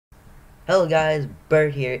Hello guys,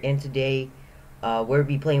 Bert here, and today we'll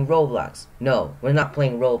be playing Roblox. No, we're not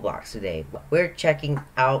playing Roblox today. We're checking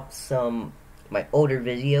out some my older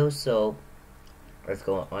videos. So let's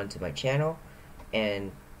go on to my channel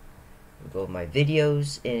and go to my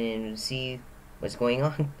videos and see what's going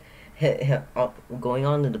on going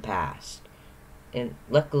on in the past. And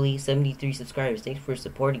luckily, 73 subscribers. Thanks for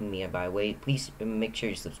supporting me. And by the way, please make sure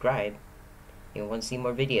you subscribe. You want to see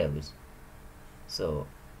more videos. So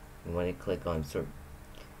you want to click on sort.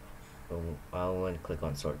 I want to click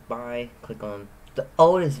on sort by. Click on the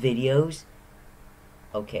oldest videos.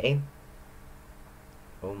 Okay.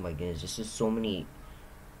 Oh my goodness, this is so many.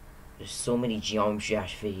 There's so many Geometry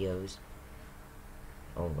Dash videos.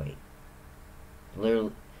 Oh wait.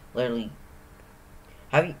 Literally.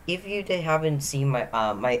 If you haven't seen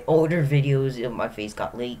my older videos, my face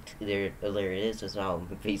got leaked. There it is. That's not how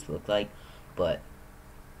my face looked like. But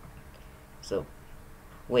so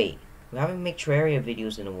wait. We haven't made Terraria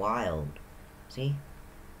videos in a while. See?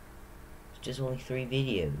 It's just only 3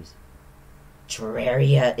 videos.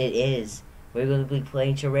 Terraria it is. We're gonna be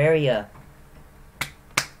playing Terraria.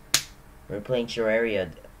 We're playing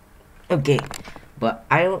Terraria. Okay. But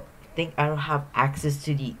I don't think I don't have access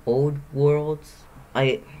to the old worlds.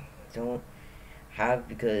 I don't have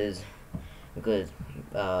because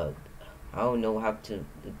I don't know how to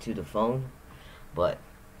the phone. But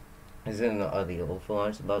it's in the old phone. I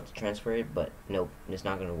was about to transfer it, but nope, it's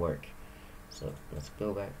not gonna work. So let's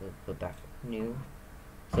go back. Go back new.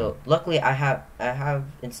 So luckily, I have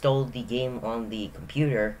installed the game on the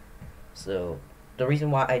computer. So the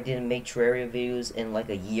reason why I didn't make Terraria videos in like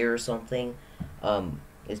a year or something,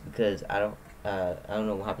 is because I don't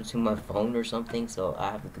know what happened to my phone or something. So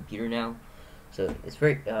I have a computer now. So it's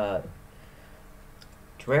very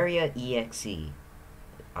Terraria EXE.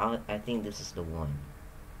 I think this is the one.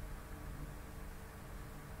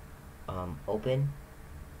 Open.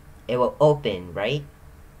 It will open, right?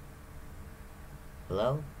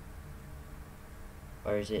 Hello?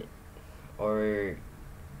 Or is it? Or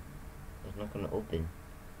it's not gonna open.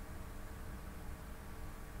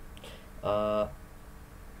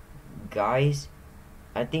 Guys,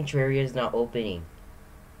 I think Terraria is not opening.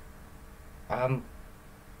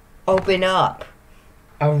 Open up.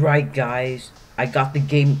 All right, guys, I got the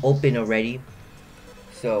game open already.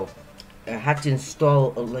 So I had to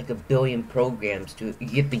install like a billion programs to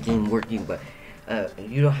get the game working, but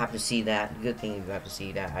you don't have to see that. Good thing you have to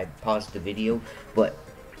see that. I paused the video, but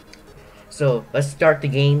so let's start the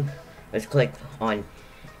game. Let's click on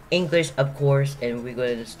English, of course, and we're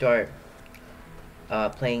going to start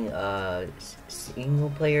playing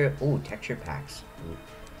single player. Oh, texture packs.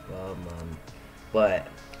 But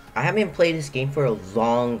I haven't played this game for a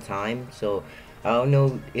long time, so I don't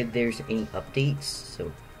know if there's any updates.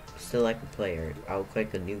 So select a player. I'll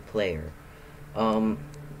click a new player. I'll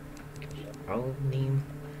name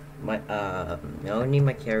my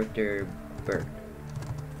character Bird.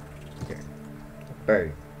 There.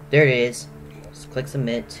 Bird. There it is. Just click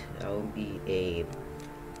submit. I'll be a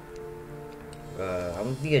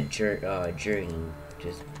journey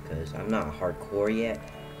just because I'm not hardcore yet.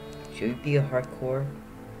 Should we be a hardcore?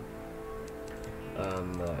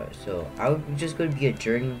 So I'm just gonna be a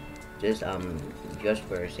journey, just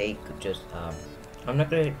for sake. I'm not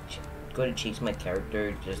gonna change my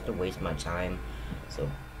character just to waste my time. So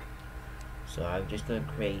I'm just gonna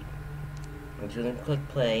create. I'm just gonna click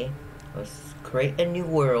play. Let's create a new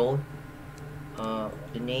world.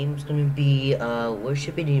 The name's gonna be what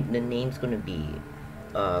should be the name's gonna be?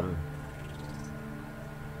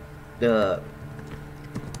 The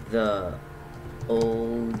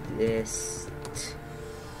oldest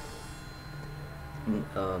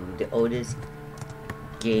the oldest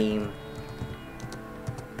game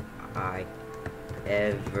I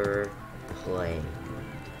ever played.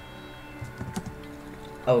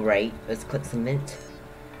 Alright, let's click submit.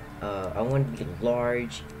 I want to be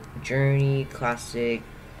large, journey, classic,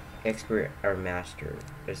 expert, or master.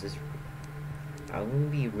 This is I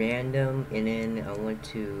want to be random, and then I want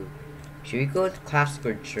to. Should we go with classic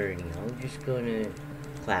or journey? I'm just gonna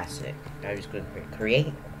classic. I'm just gonna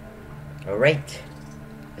create. Alright.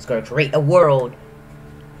 Let's go create a world.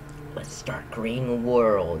 Let's start creating a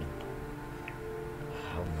world.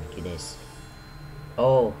 Oh my goodness.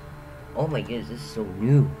 Oh my goodness, this is so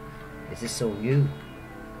new. This is so new.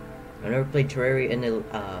 I never played Terraria in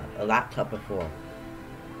a laptop before.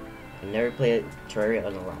 I never played Terraria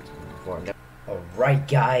on a laptop before. Alright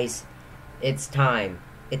guys, it's time.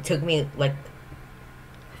 It took me like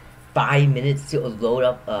 5 minutes to load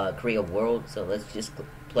up create a world, so let's just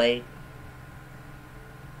play.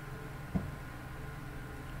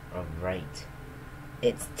 Alright.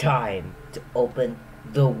 It's time to open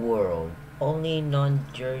the world. Only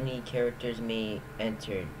non-journey characters may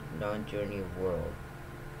enter non-journey world.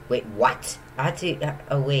 Wait, what? I had to.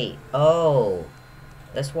 Oh wait. Oh,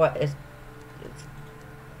 that's what. It's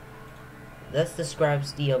that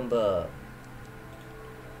describes the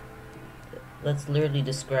Let's literally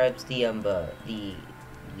describes the the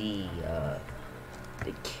uh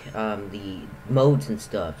the modes and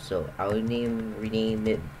stuff. So I'll rename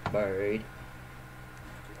it bird.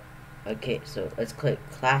 Okay, so let's click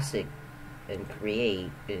classic and create.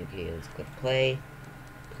 Okay, let's click play.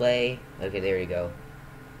 Okay, there we go.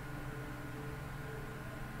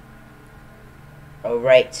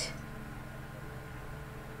 Alright.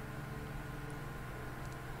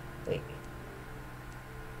 Wait.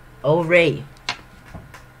 Alright.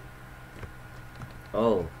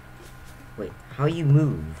 Oh. Wait, how you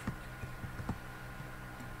move?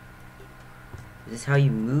 Is this how you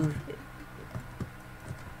move?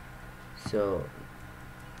 So,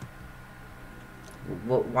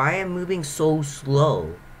 why am I moving so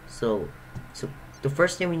slow? So the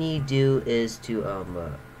first thing we need to do is to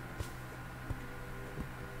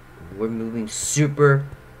we're moving super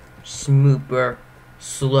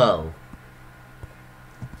slow.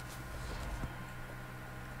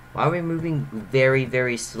 Why are we moving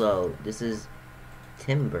very slow? This is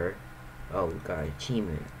timber. Oh, we got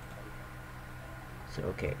achievement. So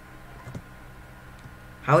okay.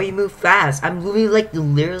 How do you move fast? I'm moving like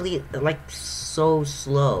literally like so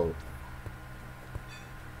slow.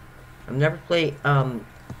 I've never played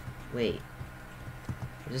wait.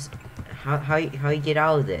 Just how you get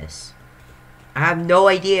out of this? I have no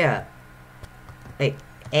idea. Wait,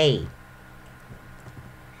 A.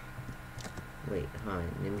 Wait, hold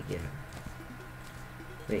on, let me get out.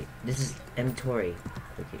 Wait, this is inventory.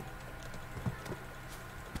 Okay.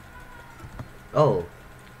 Oh.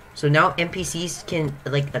 So now NPCs can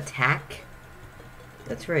like attack?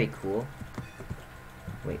 That's very cool.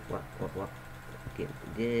 Wait, what? Get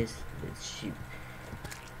this, let's shoot.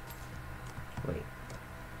 Wait.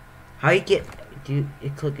 How you get do you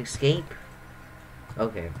click escape?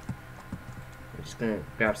 Okay. I'm just gonna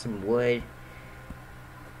grab some wood.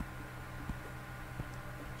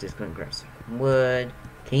 Just gonna grab some wood.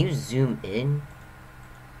 Can you zoom in?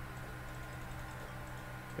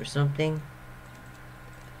 Or something?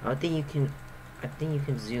 I don't think you can. I think you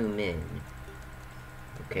can zoom in.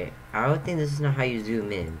 Okay, I don't think this is not how you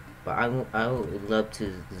zoom in, but I would love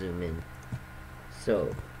to zoom in.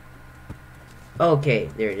 So, okay,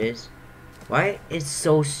 there it is. Why it's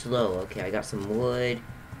so slow? Okay, I got some wood.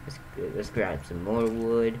 Let's grab some more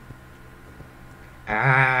wood.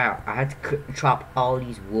 I had to chop all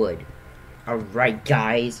these wood. All right,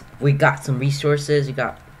 guys, we got some resources. We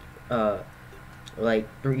got like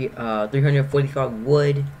 345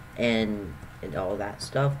 wood and all that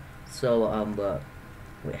stuff. So but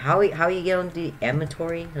wait, how you get on the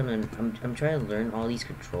inventory? I'm trying to learn all these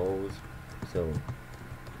controls. So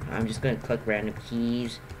I'm just gonna click random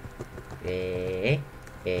keys.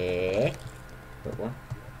 What?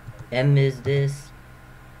 M is this?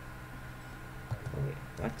 Oh, wait,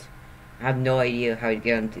 what? I have no idea how to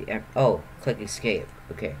get onto the oh, click escape.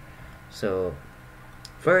 Okay, so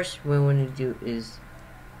first what we want to do is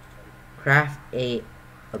craft a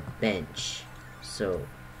bench. So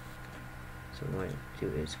what I want to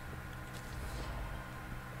do is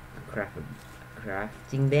craft a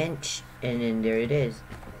crafting bench, and then there it is.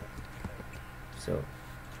 So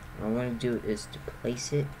what I want to do is to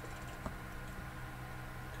place it.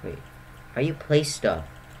 Wait, how you place stuff?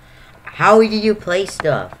 How do you place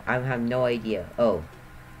stuff? I have no idea. Oh.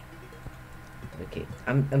 Okay,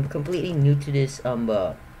 I'm completely new to this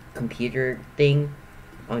computer thing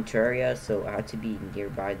on Terraria, so I had to be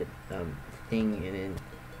nearby the thing, and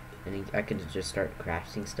then I could just start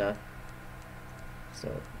crafting stuff. So,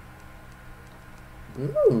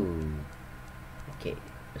 ooh. Okay,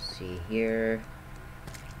 let's see here.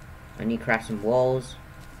 I need to craft some walls.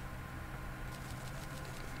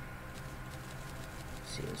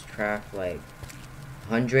 Let's see, let's craft like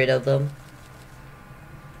 100 of them.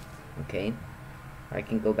 Okay. I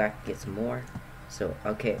can go back and get some more. So,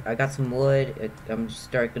 okay, I got some wood. I'm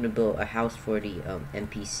gonna build a house for the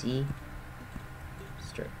NPC.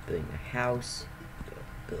 Start building a house.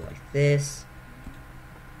 Build like this.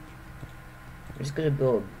 I'm just gonna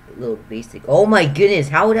build a little basic. Oh my goodness!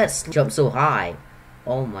 How would that jump so high?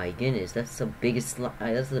 Oh my goodness! That's the biggest.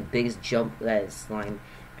 That's the biggest jump that slime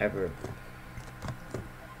ever.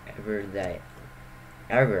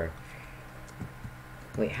 Ever.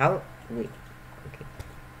 Wait, how? Wait. Okay.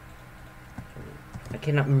 I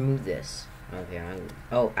cannot remove this. Okay.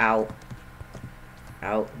 Oh, ow.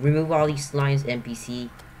 out. Remove all these slimes, NPC.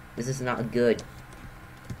 This is not good.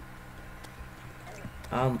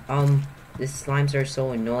 These slimes are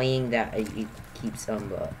so annoying that it keeps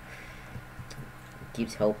help.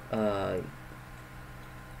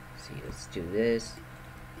 See, let's do this.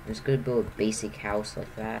 I'm just gonna build a basic house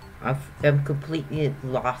like that. I'm completely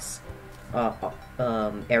lost.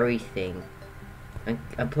 Everything.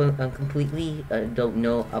 I'm completely don't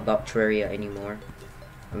know about Terraria anymore.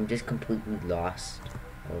 I'm just completely lost.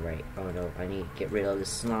 Alright, oh no, I need to get rid of the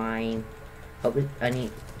slime. Oh, I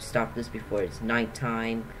need to stop this before it's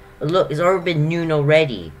nighttime. Oh, look, it's already been noon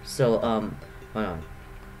already. So, hold on.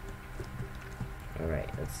 Alright,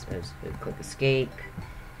 let's click escape.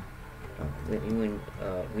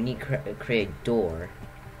 We need to create a door.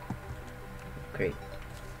 Create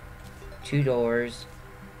 2 doors.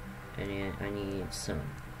 And then I need some.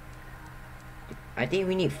 I think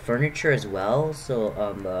we need furniture as well. So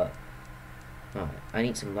I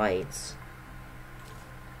need some lights.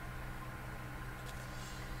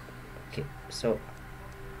 Okay, so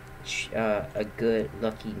a good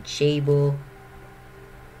looking table,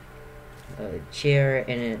 a chair,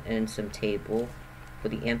 and some table for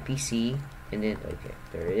the NPC. And then okay,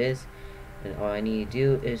 there it is. And all I need to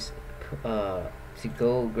do is to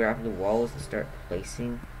go grab the walls and start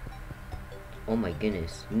placing. Oh my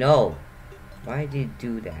goodness. No! Why did you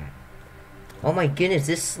do that? Oh my goodness,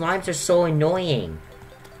 these slimes are so annoying.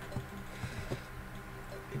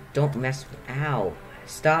 Don't mess with... Ow.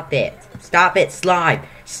 Stop it. Stop it, slime!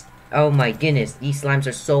 Oh my goodness, these slimes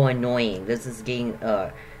are so annoying. This is getting,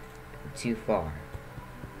 too far.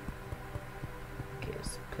 Okay,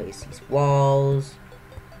 let's place these walls.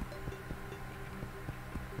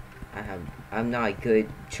 I'm not a good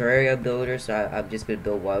Terraria builder, so I'm just gonna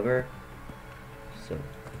build whatever. So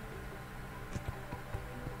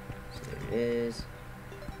there it is.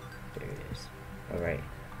 There it is. Alright.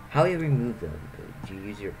 How do you remove them? Do you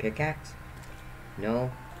use your pickaxe?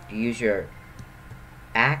 No. Do you use your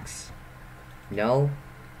axe? No.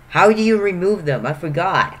 How do you remove them? I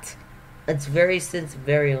forgot. It's very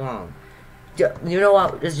long. You know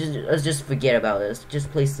what? Let's just forget about this.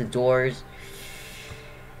 Just place the doors.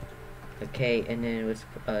 Okay, and then let's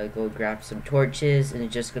go grab some torches,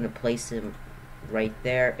 and just gonna place them right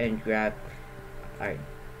there, and grab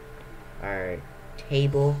our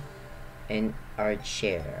table and our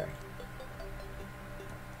chair.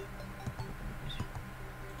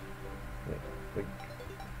 Wait,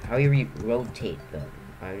 how do you rotate them?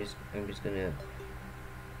 I'm just gonna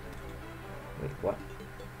wait. What?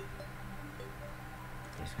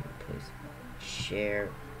 Just gonna place chair.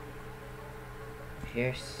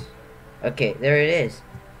 Here's. Okay, there it is.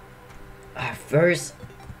 Our first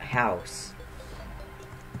house.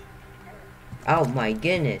 Oh my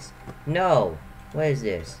goodness. No. What is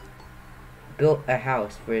this? Built a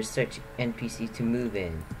house for such NPC to move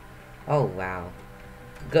in. Oh wow.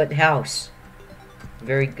 Good house.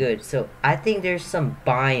 Very good. So I think there's some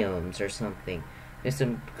biomes or something. There's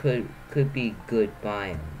some could be good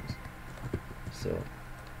biomes.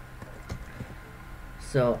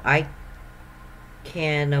 So I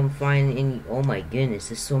can find any. Oh my goodness,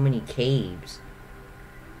 there's so many caves.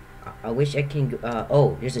 I wish I can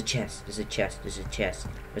oh, there's a chest. There's a chest.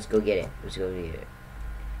 Let's go get it. Okay, let's go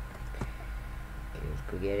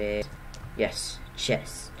get it. Yes,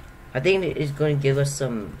 chest. I think it's going to give us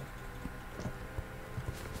some.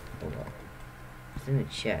 Hold on. It's in the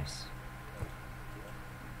chest.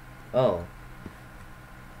 Oh.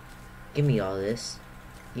 Give me all this.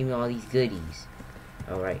 Give me all these goodies.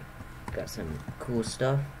 Alright. Got some cool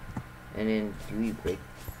stuff. And then do we break?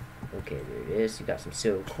 Okay, there it is. You got some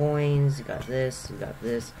silver coins. You got this. You got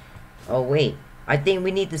this. Oh wait, I think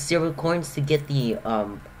we need the silver coins to get the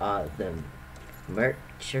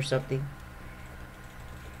merch or something.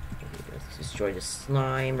 Okay, let's destroy the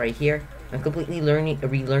slime right here. I'm completely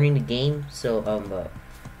relearning the game. So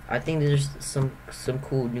I think there's some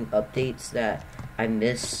cool new updates that I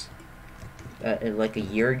missed like a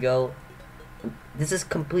year ago. This is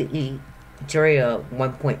completely Terraria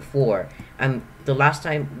 1.4. The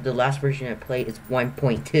last version I played is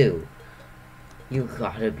 1.2. You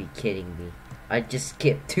gotta be kidding me. I just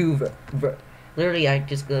skipped literally I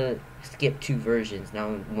just gonna skip 2 versions. Now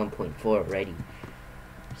I'm 1.4 already.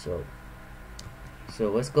 So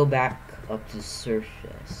let's go back up to the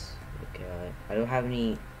surface. Okay, I don't have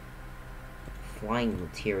any flying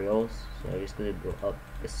materials, so I'm just gonna go up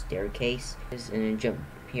the staircase and then jump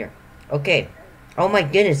here. Okay. Oh my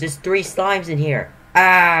goodness, there's 3 slimes in here.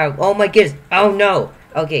 Ah! Oh my goodness. Oh no.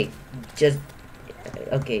 Okay, just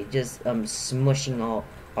smushing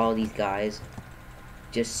all these guys.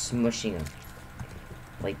 Just smushing them.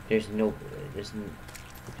 Like there's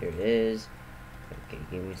There it is. Okay,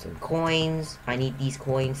 give me some coins. I need these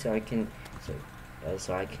coins so I can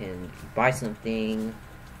so I can buy something.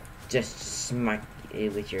 Just smack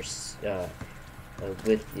it with your the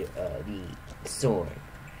sword.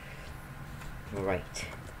 All right.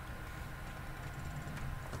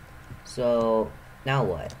 So now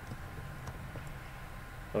what?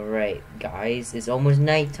 Alright, guys, it's almost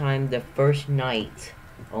nighttime. The first night.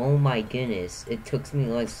 Oh my goodness, it took me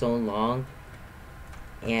like so long.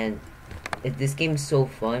 And this game is so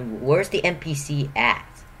fun. Where's the NPC at?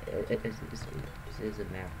 This is a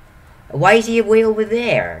map. Why is he way over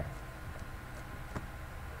there?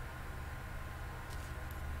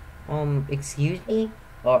 Excuse me?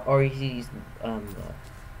 Or is he,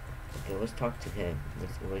 okay, let's talk to him.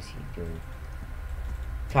 What's he doing?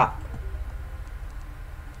 Talk.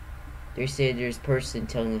 They said there's a person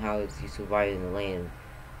telling you how to survive in the land.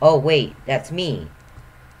 Oh wait, that's me.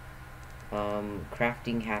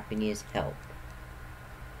 Crafting happiness help.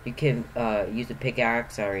 You can use a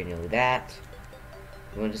pickaxe. I already know that.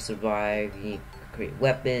 You want to survive? You need to create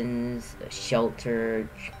weapons, a shelter,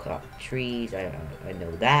 cut trees. I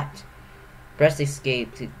know that. Press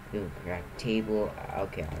escape to craft table.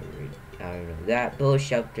 Okay, I already know that. Build a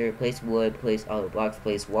shelter. Place wood. Place all the blocks.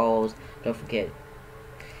 Place walls. Don't forget.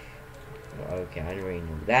 Okay, I already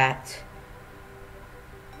know that.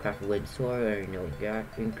 Craft a wooden sword, I already know that.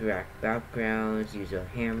 Interact backgrounds, use a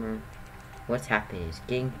hammer. What's happening is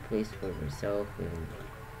getting place for myself and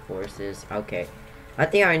forces. Okay. I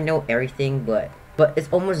think I know everything, but it's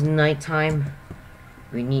almost nighttime.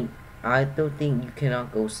 I don't think you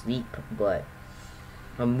cannot go sleep, but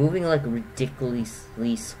I'm moving like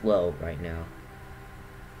ridiculously slow right now.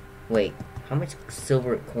 Wait, how much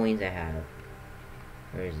silver coins I have?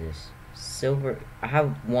 Where is this? Silver. I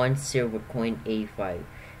have 1 silver coin, 85,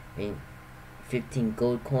 and 15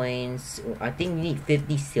 gold coins. I think you need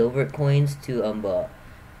 50 silver coins to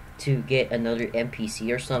get another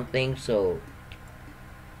NPC or something. So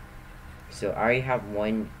I already have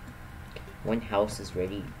one house is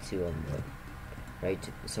ready to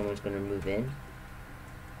someone's gonna move in.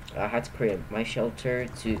 I had to create my shelter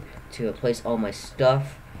to place all my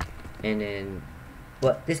stuff, and then,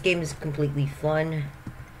 but this game is completely fun.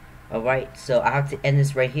 Alright, so I have to end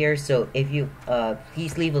this right here. So if you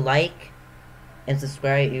please leave a like and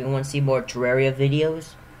subscribe if you want to see more Terraria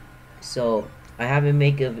videos. So I haven't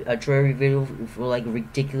made a Terraria video for like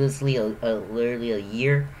ridiculously literally a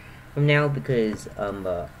year from now, because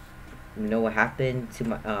you know what happened to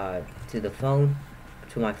my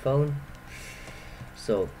phone.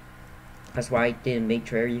 So that's why I didn't make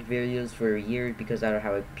Terraria videos for a year, because I don't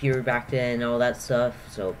have a computer back then and all that stuff.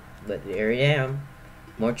 So but there I am.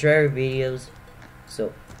 More Terraria videos,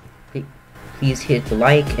 so please hit the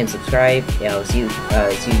like and subscribe, and I'll see you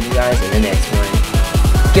guys in the next one.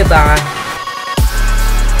 Goodbye.